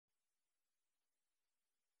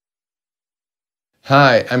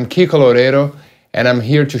Hi, I'm Kiko Loureiro, and I'm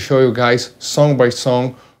here to show you guys song by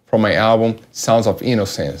song from my album Sounds of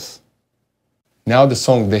Innocence. Now the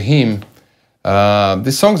song, The Hymn.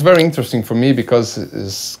 This song is very interesting for me because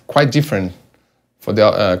it's quite different for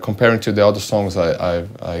comparing to the other songs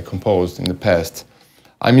I composed in the past.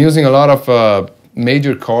 I'm using a lot of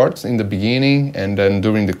major chords in the beginning, and then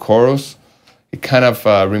during the chorus, it kind of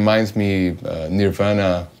reminds me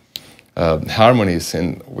Nirvana harmonies,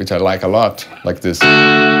 which I like a lot, like this.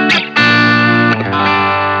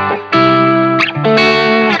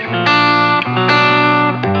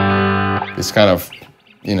 It's kind of,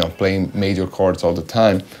 playing major chords all the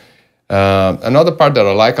time. Another part that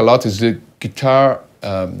I like a lot is the guitar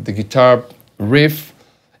riff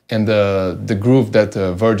and the groove that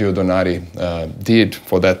Virgil Donati did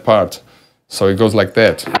for that part. So it goes like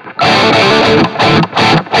that.